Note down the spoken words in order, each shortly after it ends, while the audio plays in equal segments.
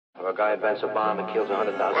Or a guy invents a bomb and kills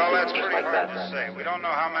 100,000 people Well, that's just pretty like hard that. to say. We don't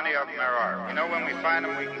know how many of them there are. We know when we find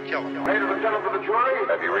them, we can kill them. Ladies and gentlemen of the jury,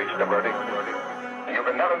 have you reached a verdict? You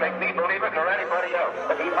can never make me believe it nor anybody else.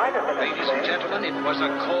 But he might have been. Ladies and gentlemen, it was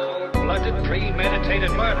a cold-blooded,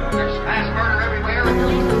 premeditated murder. There's mass murder everywhere.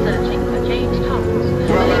 Police are searching for James Thomas.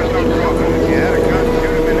 Well, there's no problem. If you had a gun,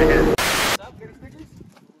 shoot him in the head.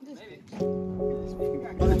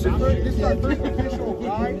 This is our first official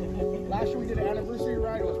ride. Last year we did an anniversary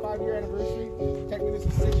ride. It was 5-year anniversary. Technically this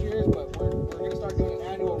is 6 years, but we're going to start doing an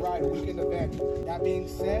annual ride, a weekend event. That being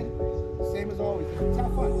said, same as always, just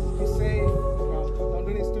have fun. Be safe. Don't do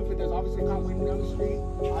anything stupid. There's obviously a cop waiting down the street.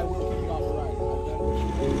 I will kick you off the ride.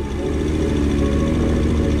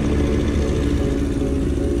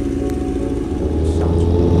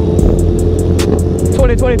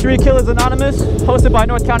 2023 Killaz Anonymous, hosted by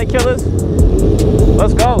North County Killaz.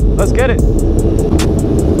 Let's go. Let's get it. A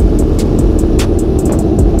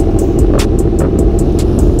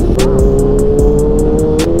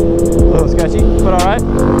little sketchy, but alright.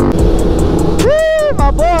 Woo,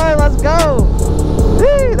 my boy, let's go.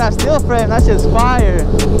 Woo, that steel frame, that's just fire.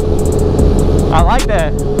 I like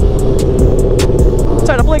that.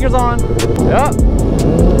 Turn the blinkers on. Yup.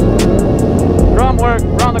 Drum work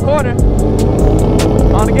around the corner.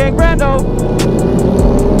 On the gang Brando.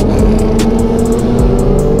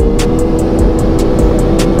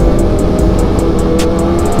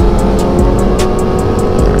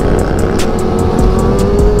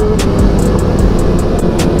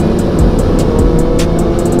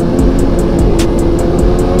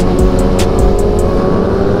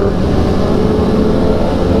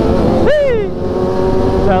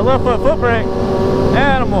 That left foot brake.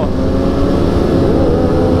 Animal.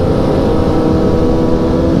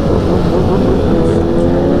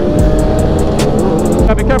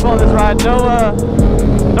 Gotta be careful on this ride.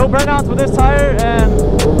 No burnouts with this tire and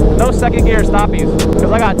no second gear stoppies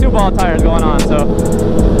because I got 2-ball tires going on, so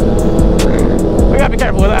we gotta be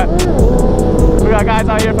careful with that. We got guys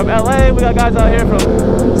out here from LA, we got guys out here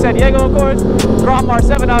from San Diego, of course. Grom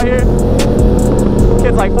R7 out here.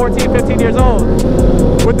 Kid's like 14, 15 years old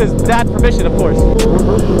with his dad's permission, of course.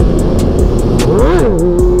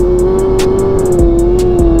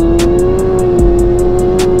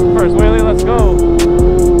 First wheelie, let's go.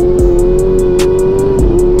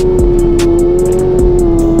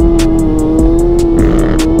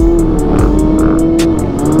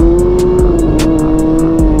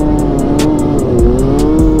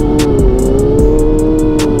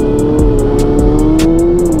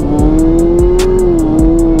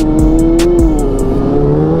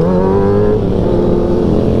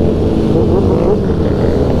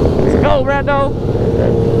 Rando.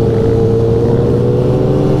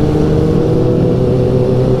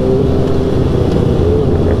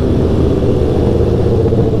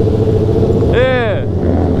 Yeah.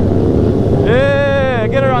 Yeah,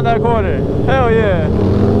 get around that corner. Hell yeah.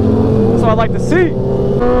 That's what I like to see.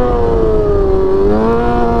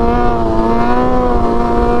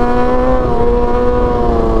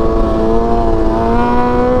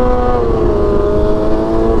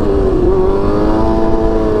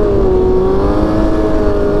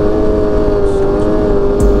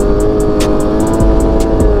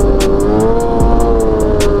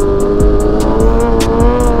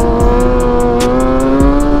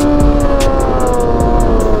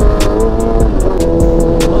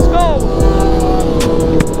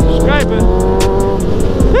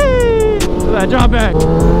 Drop back.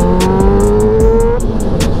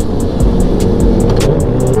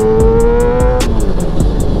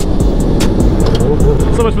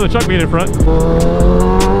 So much for the truck being in front.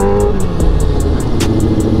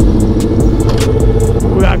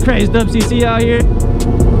 We got Crazed Up CC out here.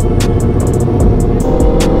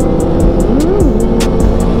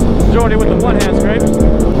 Jordy with the one-hand scrapes.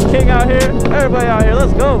 King out here. Everybody out here.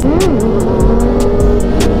 Let's go.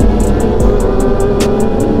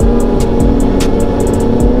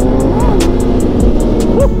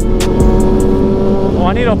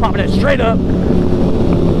 Juanito popping it straight up.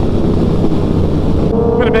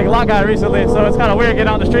 Been a big lot guy recently, so it's kind of weird getting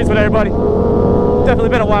out on the streets with everybody. Definitely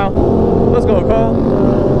been a while. Let's go, Cole.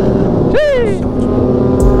 Jeez.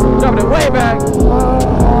 Dropping it way back.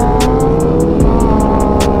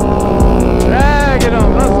 Dragging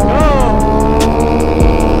him. Let's go.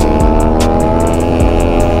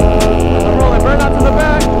 Rolling burnouts in the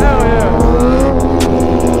back. Hell yeah.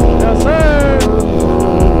 Yes, sir.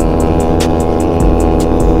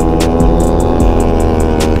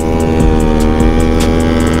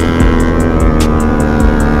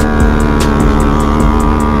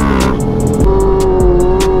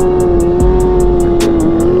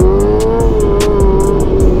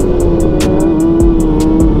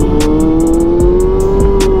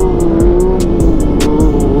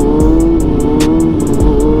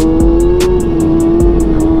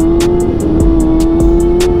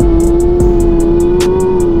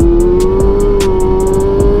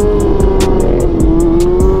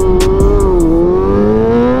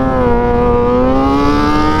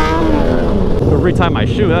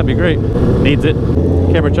 shoot, that'd be great. Needs it.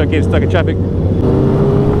 Camera truck getting stuck in traffic.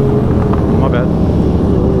 My bad.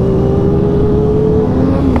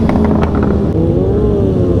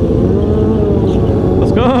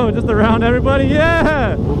 Let's go, just around everybody.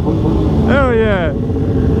 Yeah! Hell yeah!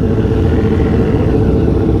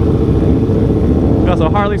 Got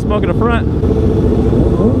some Harley smoke in the front.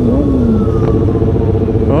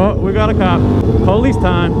 Oh, we got a cop. Police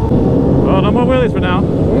time. Oh, no more wheelies for now.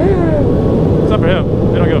 Except for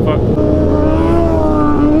him. They don't give a fuck.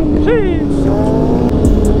 Jeez.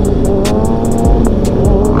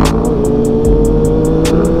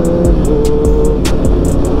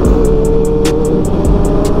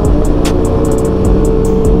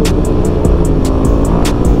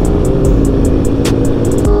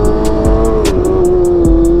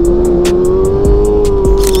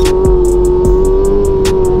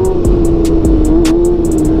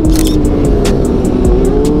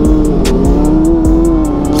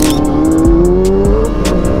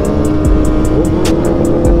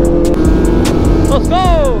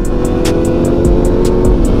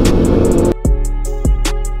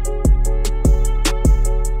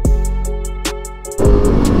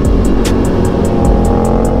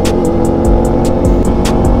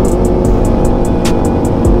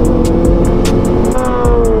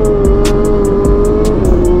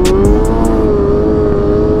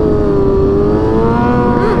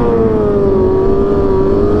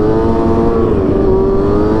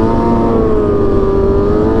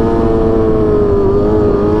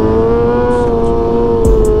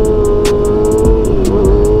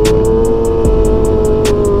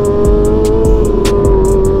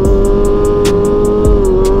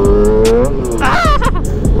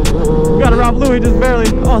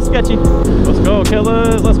 Sketchy. Let's go,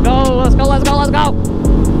 Killaz. Let's go, let's go, let's go, let's go.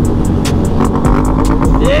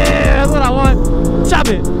 Yeah, that's what I want. Chop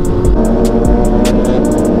it.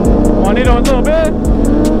 Juanito in a little bit.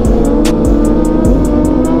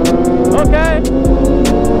 Okay.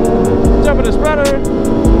 Jumping the spreader.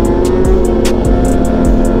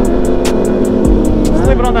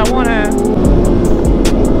 Sleeping on that one hand.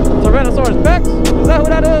 Tyrannosaurus Rex? Is that who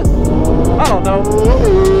that is? I don't know.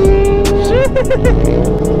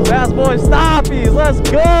 Fast boy stoppies, let's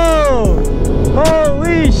go!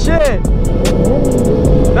 Holy shit!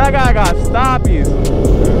 That guy got stoppies.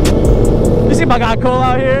 You see my guy Cole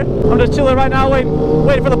out here? I'm just chilling right now,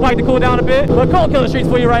 waiting for the bike to cool down a bit. But Cole kill the streets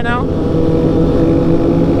for you right now.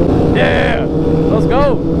 Yeah! Let's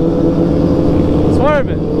go!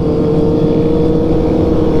 Swerving.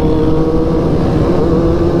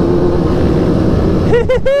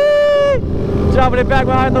 Dropping it back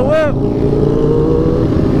behind the whip.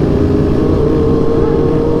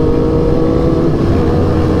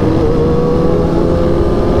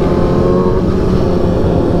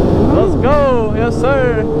 Let's go. Yes,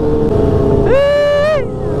 sir.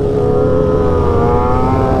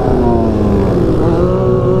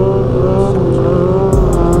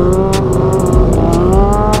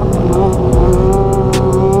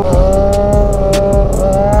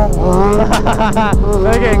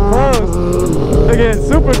 They're getting close. They're getting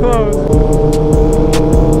super close.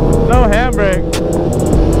 No handbrake.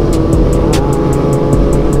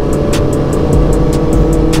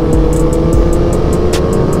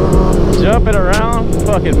 Jumping around,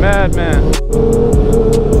 fucking madman.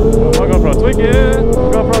 Oh, my GoPro tweaking.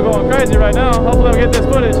 GoPro going crazy right now. Hopefully I'll get this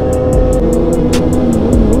footage.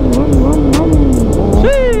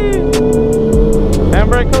 Sheesh.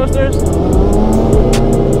 Handbrake coasters.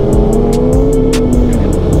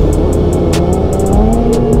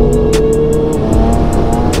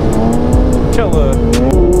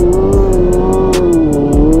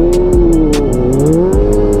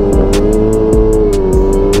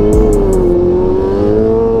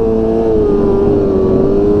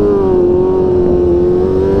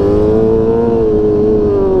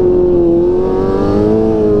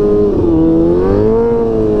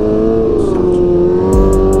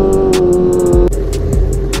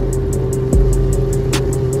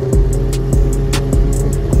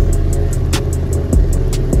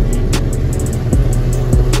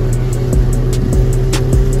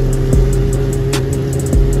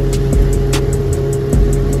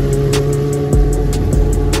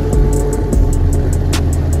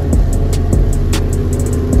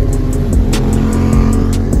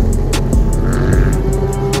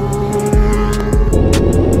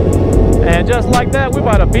 Just like that, we're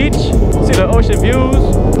by the beach. See the ocean views.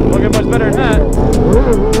 Won't get much better than that.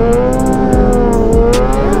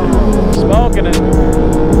 Smoking it.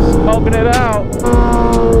 Smoking it out.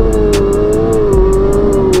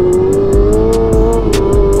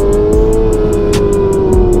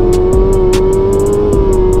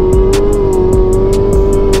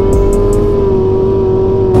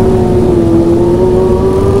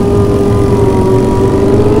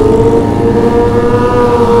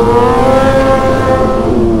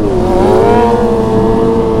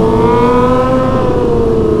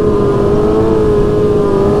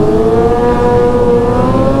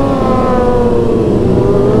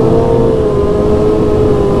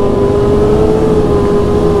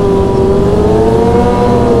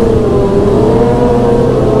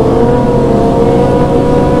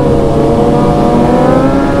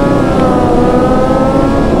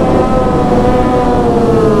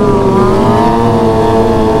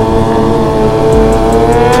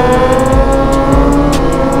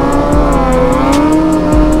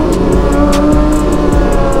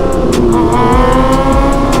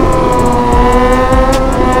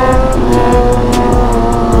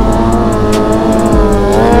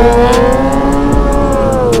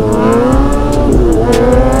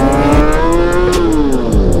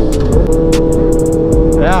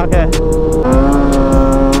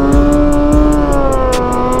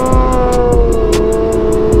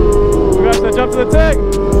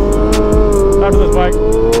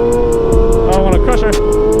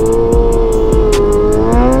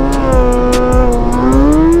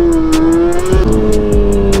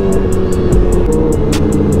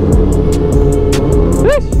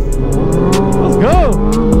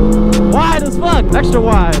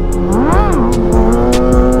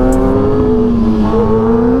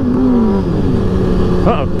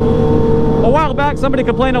 A while back, somebody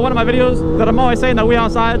complained on one of my videos that I'm always saying that we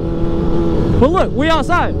outside. But look, we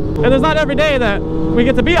outside. And it's not every day that we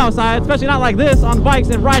get to be outside, especially not like this on bikes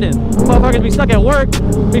and riding. Motherfuckers be stuck at work,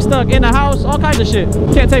 be stuck in the house, all kinds of shit.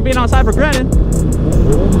 Can't take being outside for granted.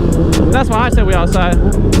 That's why I say we outside.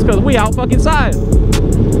 It's because we out fucking side.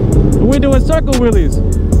 We doing circle wheelies.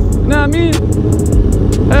 You know what I mean?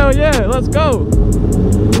 Hell yeah, let's go.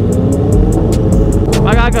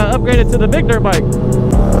 My guy got upgraded to the big dirt bike.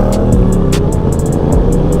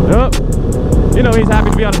 Yup. You know he's happy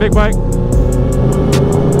to be on a big bike.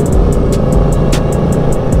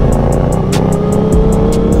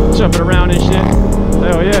 Jumping around and shit.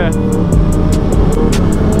 Hell yeah.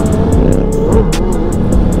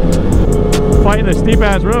 Fighting the steep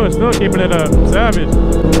ass road, still keeping it up. Savage.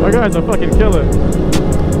 My guy's a fucking killer.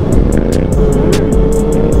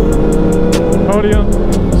 Podium.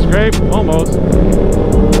 Scrape. Almost.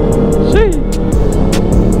 Shee.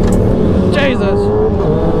 Jesus.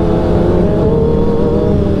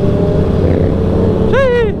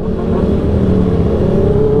 Shee.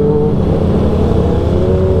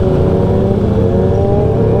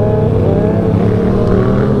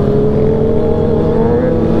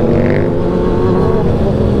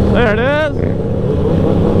 There it is.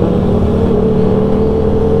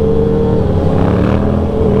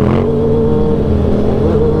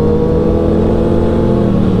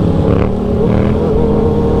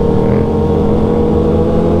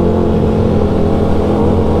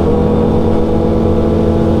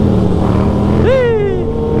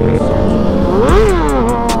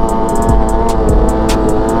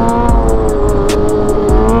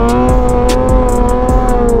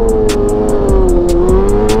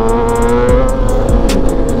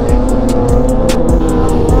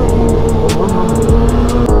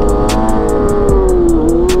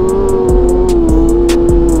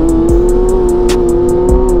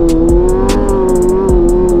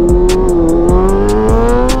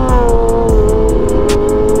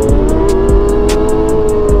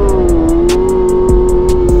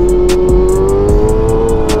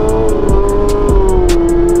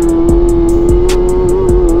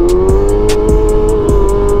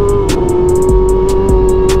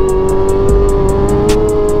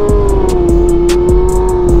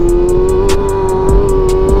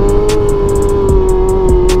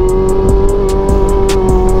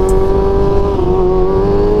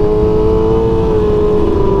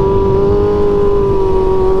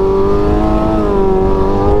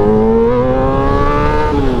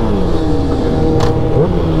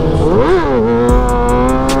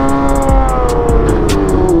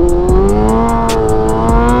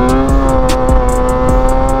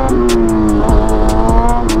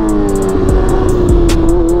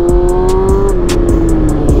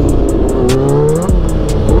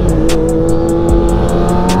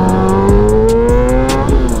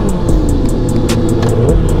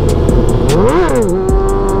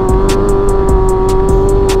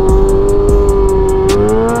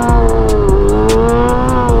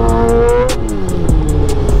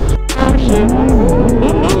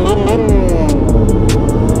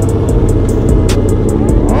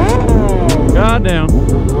 Goddamn.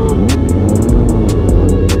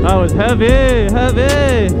 That was heavy,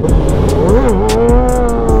 heavy.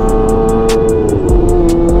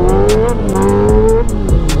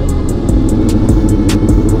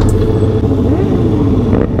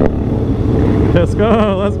 Let's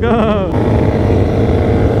go, let's go.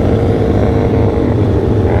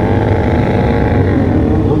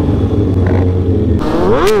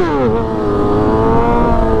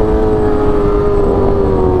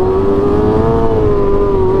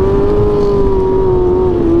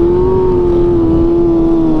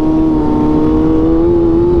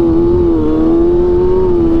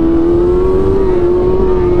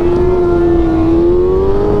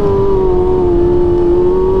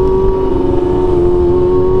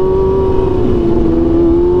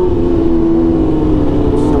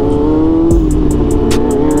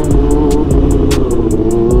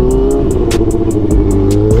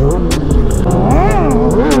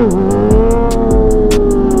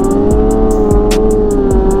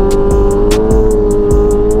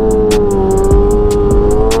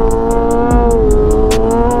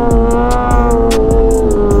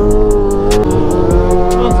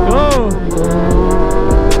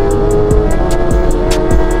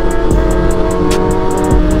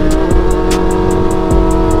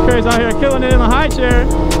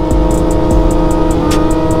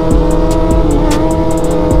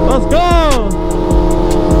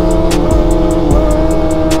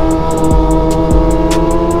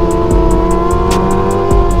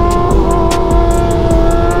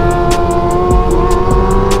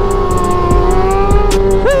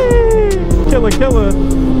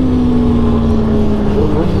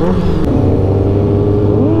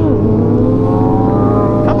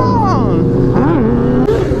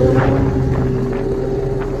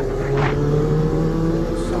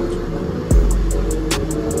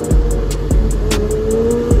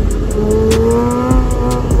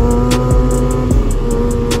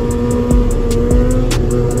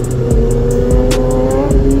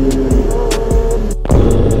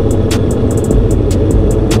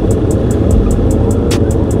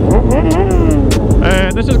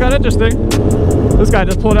 this just got interesting. This guy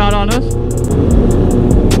just pulled out on us.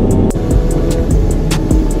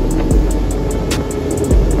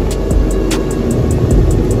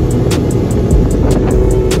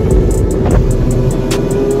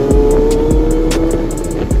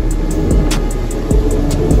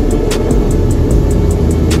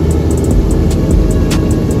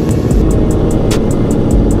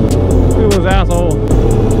 Look at his asshole.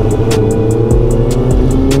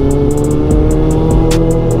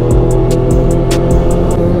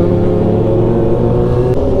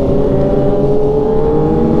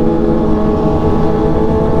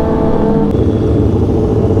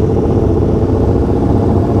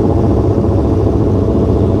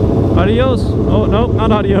 Adios. Oh, no,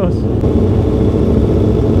 not adios.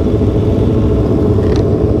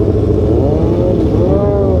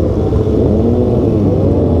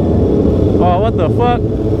 Oh, what the fuck?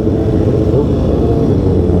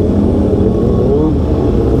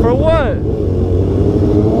 For what?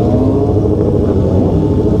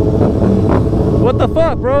 What the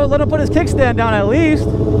fuck, bro? Let him put his kickstand down at least.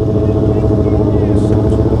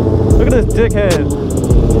 Look at this dickhead.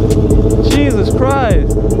 Jesus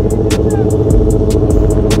Christ.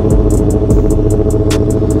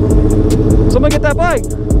 Somebody get that bike.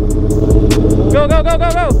 Go, go, go,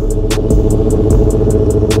 go, go.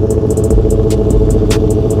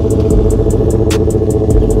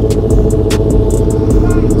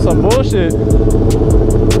 Some bullshit.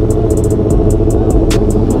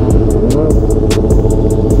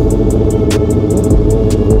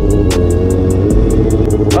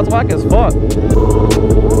 That's whack as fuck.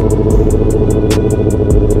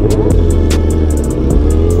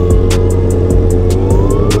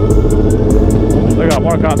 They got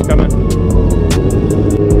more cops coming.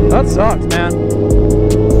 That sucks, man.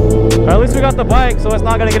 At least we got the bike, so it's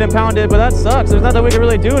not gonna get impounded, but that sucks. There's nothing we can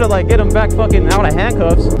really do to like get him back fucking out of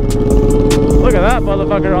handcuffs. Look at that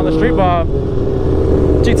motherfucker on the street, Bob.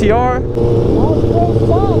 GTR.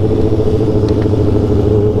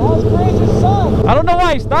 I don't know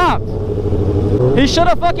why he stopped. He should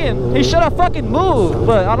have fucking moved,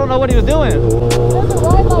 but I don't know what he was doing. He doesn't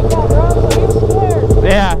ride like that, bro, so he's scared.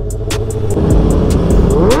 Yeah.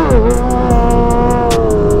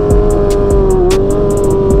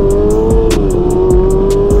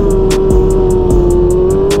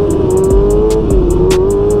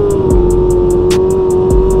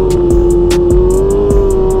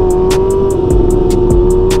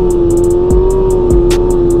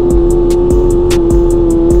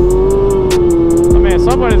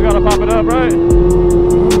 Somebody's gotta pop it up, right?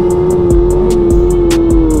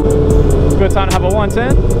 Good time to have a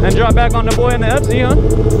 110 and drop back on the boy in the FC, huh?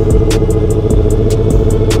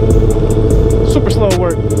 Super slow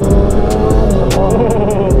work.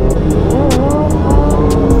 Oh.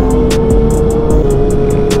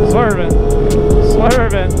 Swerving,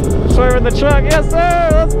 swerving, swerving the truck. Yes, sir.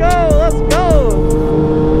 Let's go. Let's go.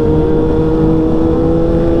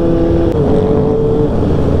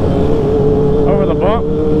 Bump.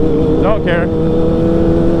 Don't care.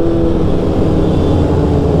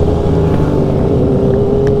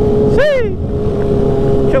 See?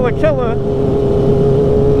 Killer, killer.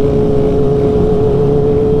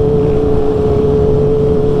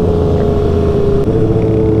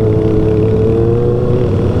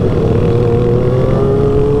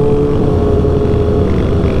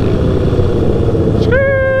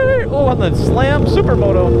 Oh, on the Slam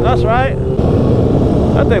Supermoto. That's right.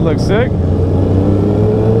 That thing looks sick.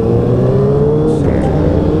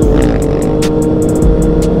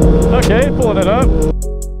 Okay, pulling it up.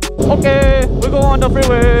 Okay, we go on the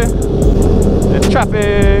freeway. It's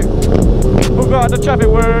traffic. We got the traffic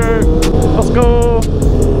work. Let's go.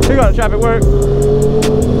 We got the traffic work.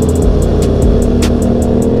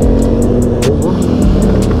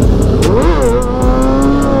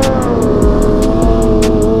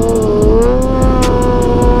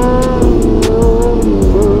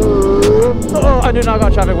 Oh, I do not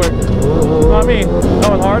got traffic work. I mean,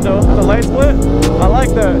 that was hard though. The lane split. I like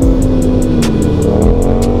that.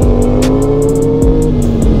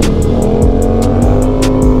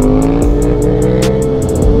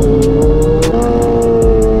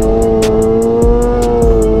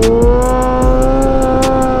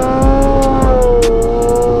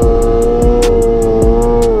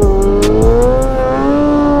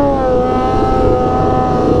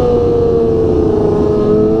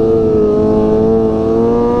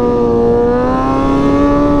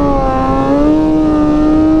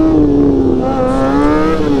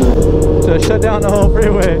 Down the whole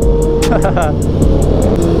freeway.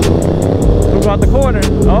 Move out the corner.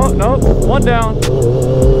 Oh, no, one down.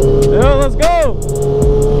 Yeah, let's go.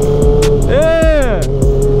 Yeah.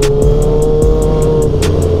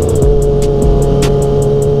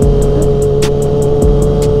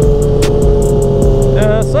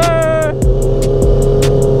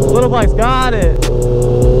 bike's got it.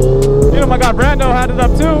 You know my guy Brando had it up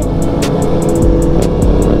too.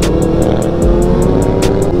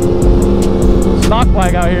 Stock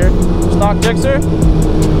bike out here. Stock Jixer.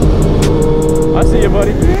 I see you,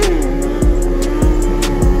 buddy.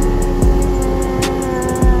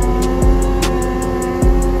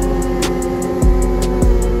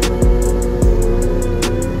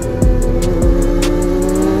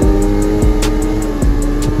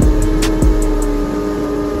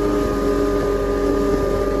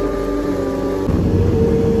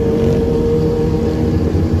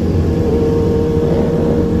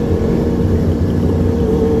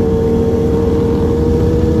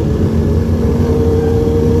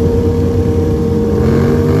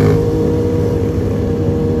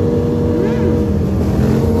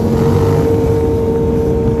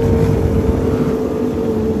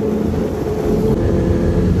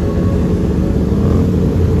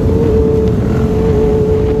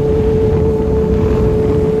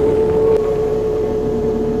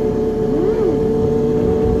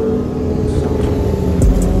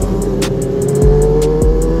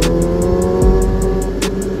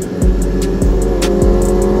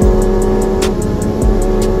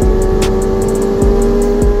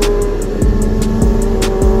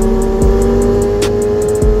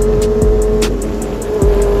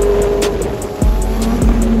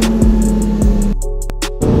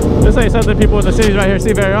 This ain't something people in the cities right here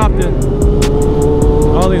see very often.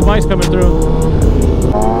 All these bikes coming through.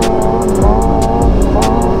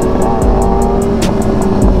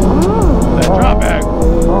 That drop back.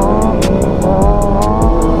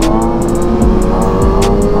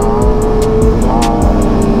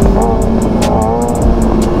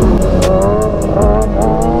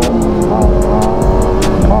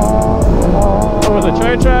 Over the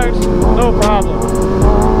train tracks, no problem.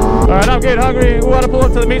 Alright, I'm getting hungry. We want to pull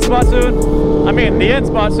up to the meat spot soon. I mean, the end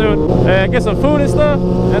spot soon. And get some food and stuff.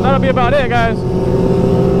 And that'll be about it, guys.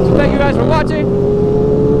 So thank you guys for watching.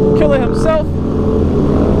 Killer himself.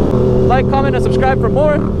 Like, comment, and subscribe for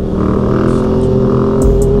more.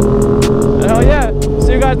 And hell yeah.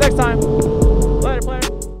 See you guys next time.